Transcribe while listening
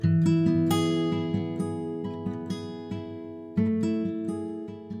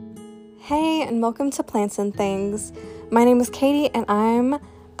Hey, and welcome to Plants and Things. My name is Katie, and I'm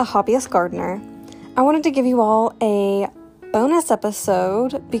a hobbyist gardener. I wanted to give you all a bonus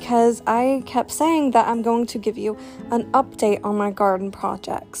episode because I kept saying that I'm going to give you an update on my garden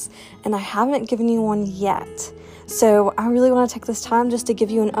projects, and I haven't given you one yet. So I really want to take this time just to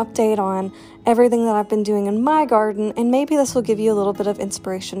give you an update on everything that I've been doing in my garden, and maybe this will give you a little bit of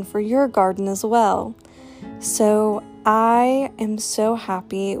inspiration for your garden as well. So I am so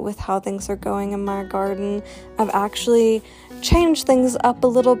happy with how things are going in my garden. I've actually changed things up a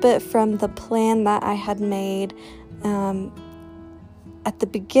little bit from the plan that I had made at the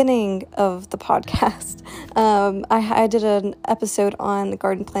beginning of the podcast. I did an episode on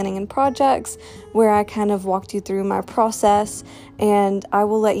garden planning and projects where I kind of walked you through my process, and I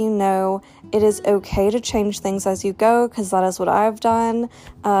will let you know it is okay to change things as you go, because that is what I've done.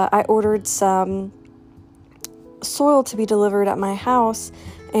 I ordered some soil to be delivered at my house,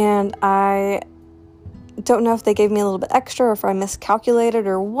 and I don't know if they gave me a little bit extra or if I miscalculated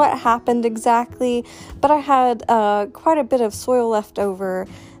or what happened exactly, but I had quite a bit of soil left over,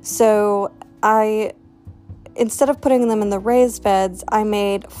 so instead of putting them in the raised beds, I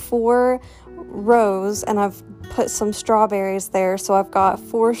made 4 rows, and I've put some strawberries there, so I've got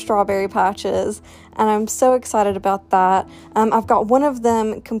 4 strawberry patches, and I'm so excited about that. I've got one of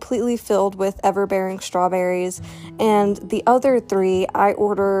them completely filled with ever-bearing strawberries, and the other 3, I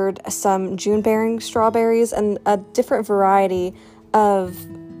ordered some June-bearing strawberries and a different variety of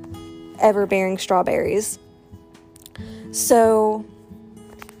ever-bearing strawberries. So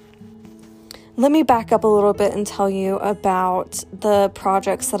let me back up a little bit and tell you about the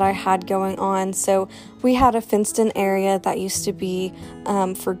projects that I had going on. So we had a fenced-in area that used to be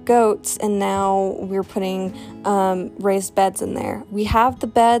for goats, and now we're putting raised beds in there. We have the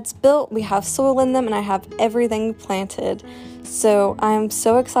beds built, we have soil in them, and I have everything planted. So I'm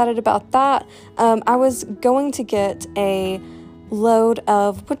so excited about that. I was going to get a load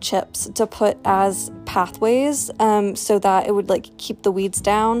of wood chips to put as pathways so that it would keep the weeds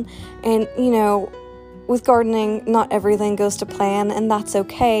down, and with gardening not everything goes to plan, and that's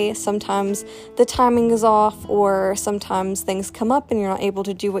okay. Sometimes the timing is off, or sometimes things come up and you're not able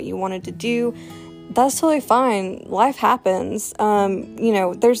to do what you wanted to do. That's totally fine. Life happens.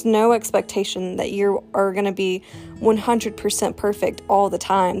 There's no expectation that you are going to be 100% perfect all the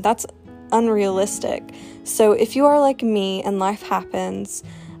time. That's unrealistic. So if you are like me and life happens,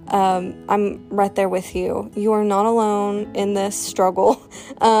 I'm right there with you. You are not alone in this struggle.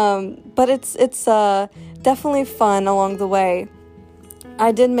 But it's definitely fun along the way.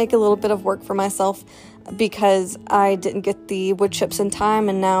 I did make a little bit of work for myself because I didn't get the wood chips in time,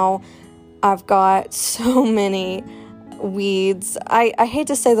 and now I've got so many weeds. I hate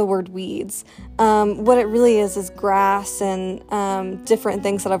to say the word weeds. What it really is grass and different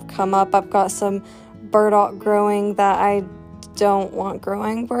things that have come up. I've got some burdock growing that I don't want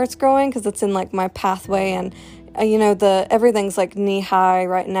growing where it's growing because it's in my pathway, and everything's knee high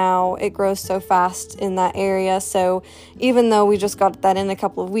right now. It grows so fast in that area, so even though we just got that in a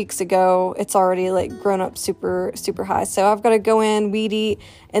couple of weeks ago, it's already grown up super super high. So I've got to go in, weed eat,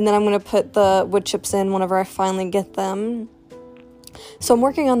 and then I'm going to put the wood chips in whenever I finally get them. So I'm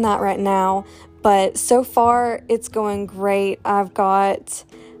working on that right now, but so far it's going great. I've got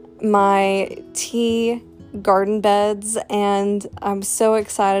my tea garden beds, and I'm so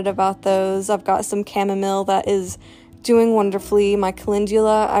excited about those. I've got some chamomile that is doing wonderfully. My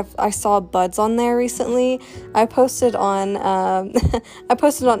calendula, I saw buds on there recently. I posted on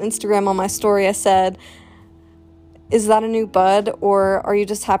Instagram on my story. I said, "Is that a new bud, or are you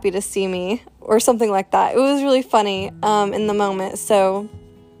just happy to see me?" or something like that. It was really funny in the moment. So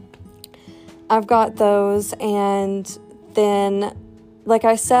I've got those, and then like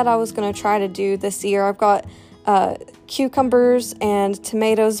I said I was going to try to do this year, I've got cucumbers and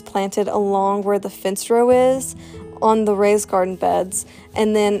tomatoes planted along where the fence row is on the raised garden beds.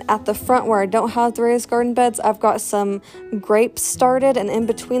 And then at the front where I don't have the raised garden beds, I've got some grapes started, and in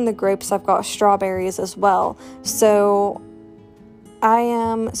between the grapes I've got strawberries as well. So I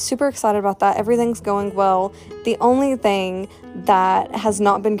am super excited about that. Everything's going well. The only thing that has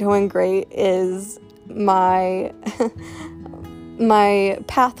not been going great is my my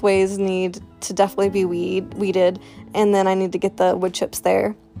pathways need to definitely be weeded, and then I need to get the wood chips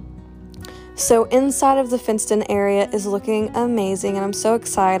there. So inside of the fenced-in area is looking amazing, and I'm so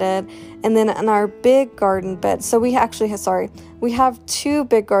excited. And then in our big garden bed, so we have 2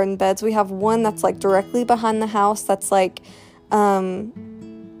 big garden beds. We have one that's directly behind the house that's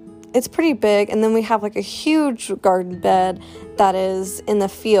it's pretty big, and then we have a huge garden bed that is in the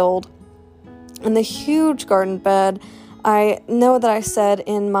field. And the huge garden bed, I know that I said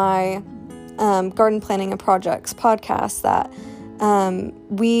in my Garden Planning and Projects podcast that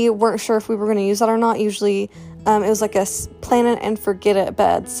we weren't sure if we were going to use that or not. Usually it was like a plant it and forget it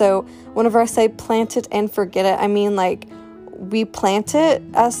bed. So whenever I say plant it and forget it, I mean like we plant it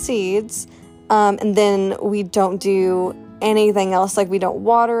as seeds, and then we don't do anything else. Like we don't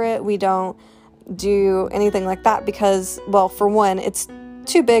water it, we don't do anything like that because, well, for one, it's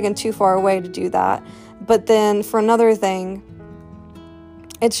too big and too far away to do that. But then for another thing,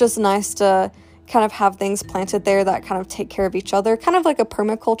 it's just nice to kind of have things planted there that kind of take care of each other, kind of like a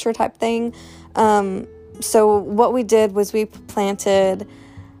permaculture type thing. So what we did was we planted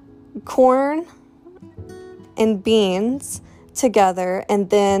corn and beans together, and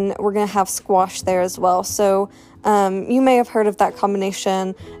then we're going to have squash there as well. So you may have heard of that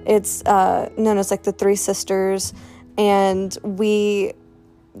combination. It's known as like the Three Sisters, and we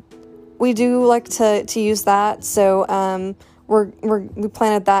do like to use that. So we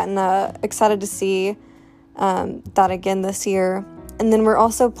planted that, and excited to see that again this year. And then we're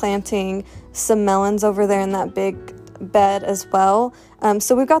also planting some melons over there in that big bed as well.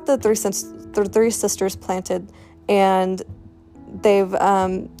 So we've got the Three Sisters planted, and they've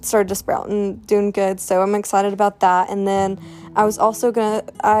started to sprout and doing good. So I'm excited about that. And then I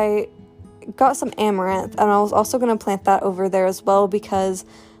got some amaranth, and I was also going to plant that over there as well, because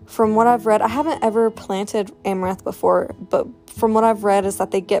from what I've read, I haven't ever planted amaranth before, but from what I've read is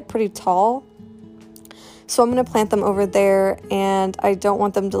that they get pretty tall. So I'm going to plant them over there, and I don't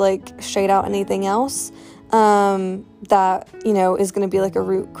want them to like shade out anything else that, is going to be like a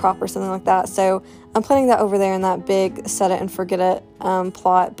root crop or something like that. So I'm planting that over there in that big set it and forget it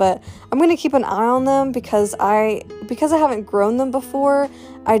plot. But I'm going to keep an eye on them because I haven't grown them before.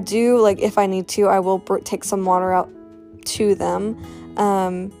 I do, like, if I need to, I will take some water out to them.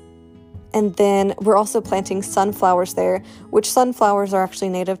 And then we're also planting sunflowers there, which sunflowers are actually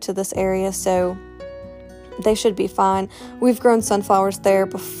native to this area, so they should be fine. We've grown sunflowers there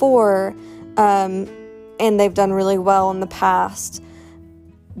before, and they've done really well in the past.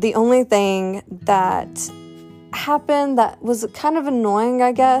 The only thing that happened that was kind of annoying,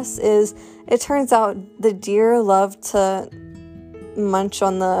 I guess, is it turns out the deer love to munch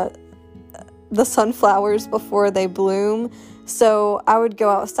on the sunflowers before they bloom. So I would go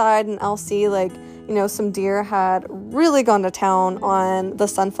outside and I'll see some deer had really gone to town on the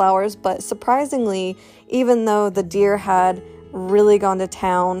sunflowers, but surprisingly, even though the deer had really gone to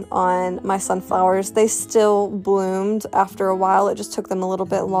town on my sunflowers, they still bloomed after a while. It just took them a little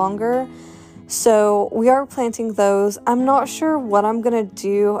bit longer. So we are planting those. I'm not sure what I'm going to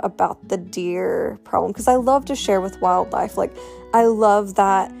do about the deer problem, because I love to share with wildlife. Like, I love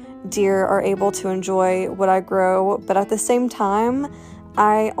that deer are able to enjoy what I grow, but at the same time,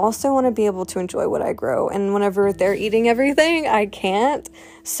 I also want to be able to enjoy what I grow, and whenever they're eating everything, I can't.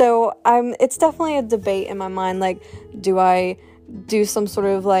 So it's definitely a debate in my mind, like, do I do some sort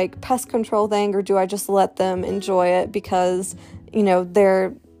of like pest control thing, or do I just let them enjoy it because,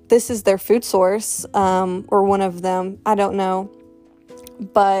 this is their food source, or one of them, I don't know.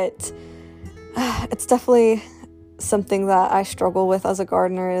 But it's definitely something that I struggle with as a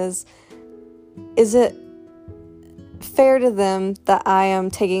gardener is it fair to them that I am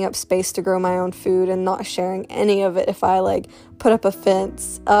taking up space to grow my own food and not sharing any of it if I put up a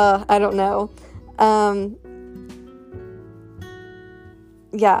fence? I don't know.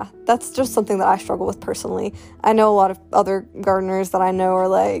 Yeah, that's just something that I struggle with personally. I know a lot of other gardeners that I know are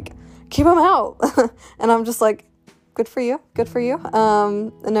like, keep them out. And I'm just like, good for you.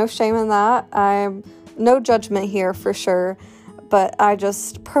 No shame in that. I'm no judgment here for sure, but I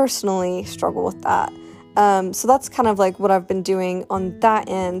just personally struggle with that. So that's kind of like what I've been doing on that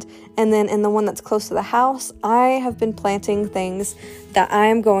end. And then in the one that's close to the house, I have been planting things that I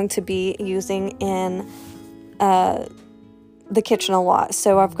am going to be using in the kitchen a lot.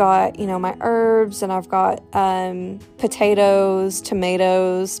 So I've got, my herbs, and I've got potatoes,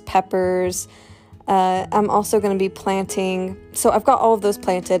 tomatoes, peppers. I'm also going to be planting, so I've got all of those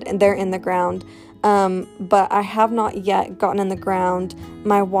planted and they're in the ground. But I have not yet gotten in the ground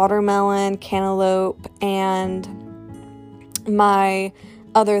my watermelon, cantaloupe, and my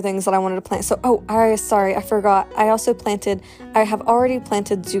other things that I wanted to plant. So, I forgot. I have already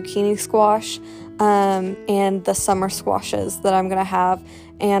planted zucchini squash, and the summer squashes that I'm going to have.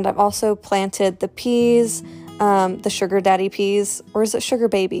 And I've also planted the peas, the sugar daddy peas, or is it sugar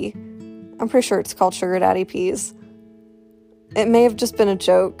baby? I'm pretty sure it's called sugar daddy peas. It may have just been a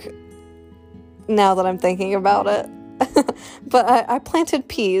joke now that I'm thinking about it. But I planted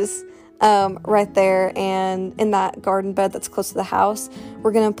peas right there, and in that garden bed that's close to the house,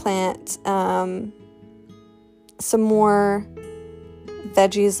 we're going to plant some more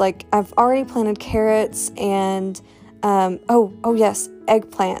veggies. Like I've already planted carrots and yes,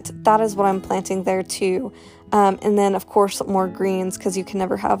 eggplant. That is what I'm planting there too. And then of course more greens, because you can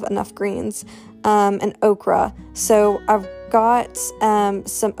never have enough greens, and okra. So I've got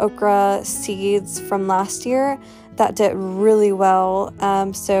some okra seeds from last year that did really well.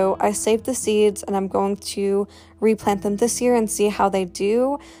 So I saved the seeds and I'm going to replant them this year and see how they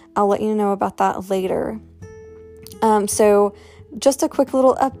do. I'll let you know about that later. So just a quick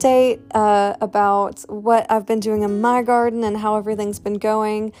little update about what I've been doing in my garden and how everything's been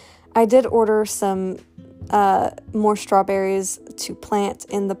going. I did order some more strawberries to plant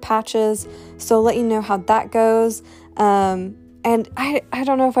in the patches, so I'll let you know how that goes. And I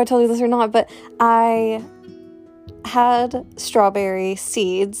don't know if I told you this or not, but I had strawberry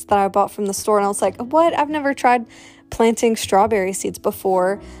seeds that I bought from the store, and I was like, what? I've never tried planting strawberry seeds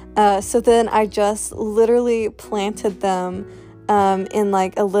before. So then I just literally planted them in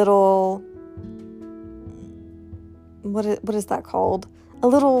like a little, what is that called? A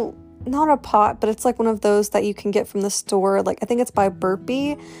little, not a pot, but it's like one of those that you can get from the store. Like I think it's by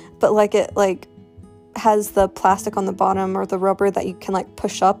Burpee, but like it like has the plastic on the bottom or the rubber that you can like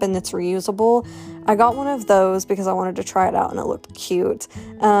push up and it's reusable. I got one of those because I wanted to try it out and it looked cute.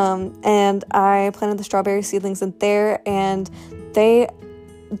 And I planted the strawberry seedlings in there and they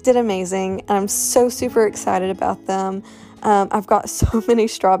did amazing. And I'm so super excited about them. I've got so many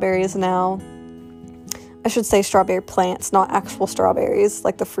strawberries now. I should say strawberry plants, not actual strawberries,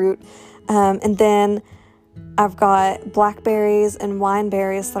 like the fruit. And then I've got blackberries and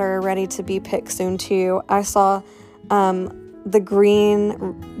wineberries that are ready to be picked soon too. I saw the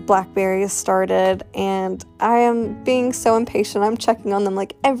green blackberries started, and I am being so impatient. I'm checking on them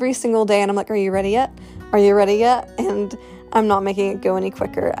like every single day, and I'm like, are you ready yet? Are you ready yet? And I'm not making it go any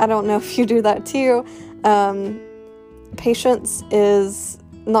quicker. I don't know if you do that too. Patience is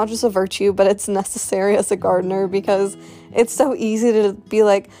not just a virtue, but it's necessary as a gardener, because it's so easy to be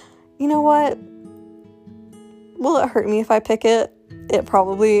like, you know what? Will it hurt me if I pick it? It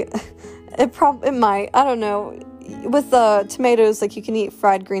might. I don't know. With the tomatoes, like you can eat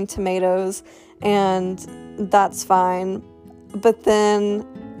fried green tomatoes and that's fine. But then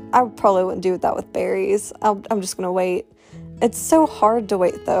I probably wouldn't do that with berries. I'm just going to wait. It's so hard to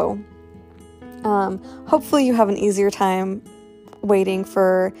wait though. Hopefully you have an easier time waiting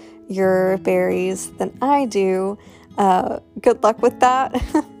for your berries than I do. Good luck with that.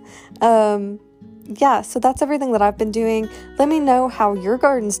 Yeah, so that's everything that I've been doing. Let me know how your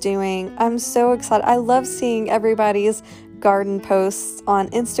garden's doing. I'm so excited. I love seeing everybody's garden posts on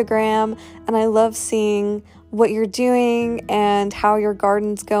Instagram, and I love seeing what you're doing and how your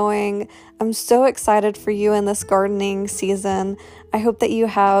garden's going. I'm so excited for you in this gardening season. I hope that you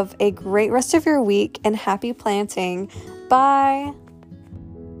have a great rest of your week and happy planting. Bye.